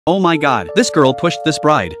Oh my god, this girl pushed this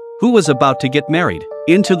bride, who was about to get married,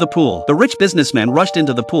 into the pool. The rich businessman rushed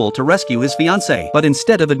into the pool to rescue his fiancée. But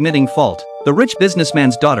instead of admitting fault, the rich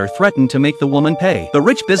businessman's daughter threatened to make the woman pay. The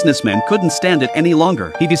rich businessman couldn't stand it any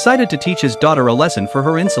longer. He decided to teach his daughter a lesson for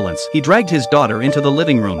her insolence. He dragged his daughter into the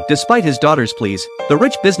living room. Despite his daughter's pleas, the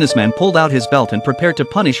rich businessman pulled out his belt and prepared to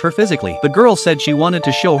punish her physically. The girl said she wanted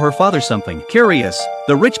to show her father something. Curious,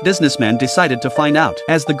 the rich businessman decided to find out.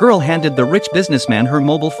 As the girl handed the rich businessman her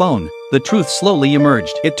mobile phone, the truth slowly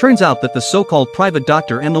emerged. It turns out that the so-called private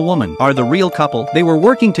doctor and the woman are the real couple. They were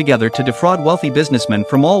working together to defraud wealthy businessmen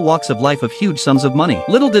from all walks of life of huge sums of money.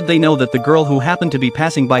 Little did they know that the girl who happened to be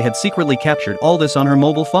passing by had secretly captured all this on her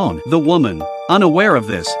mobile phone. The woman, unaware of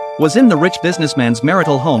this, was in the rich businessman's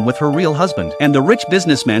marital home with her real husband, and the rich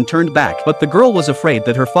businessman turned back. But the girl was afraid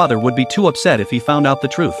that her father would be too upset if he found out the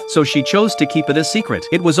truth, so she chose to keep it a secret.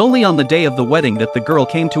 It was only on the day of the wedding that the girl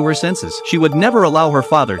came to her senses. She would never allow her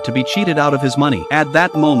father to be cheated out of his money. At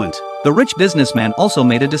that moment, the rich businessman also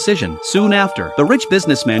made a decision. Soon after, the rich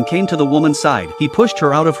businessman came to the woman's side. He pushed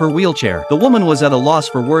her out of her wheelchair. The woman was at a loss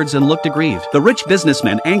for words and looked aggrieved. The rich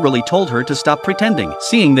businessman angrily told her to stop pretending.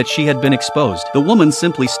 Seeing that she had been exposed, the woman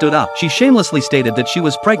simply stood up. She shamelessly stated that she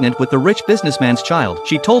was pregnant with the rich businessman's child.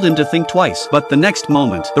 She told him to think twice. But the next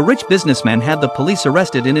moment, the rich businessman had the police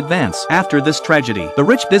arrested in advance. After this tragedy, the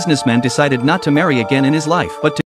rich businessman decided not to marry again in his life, but to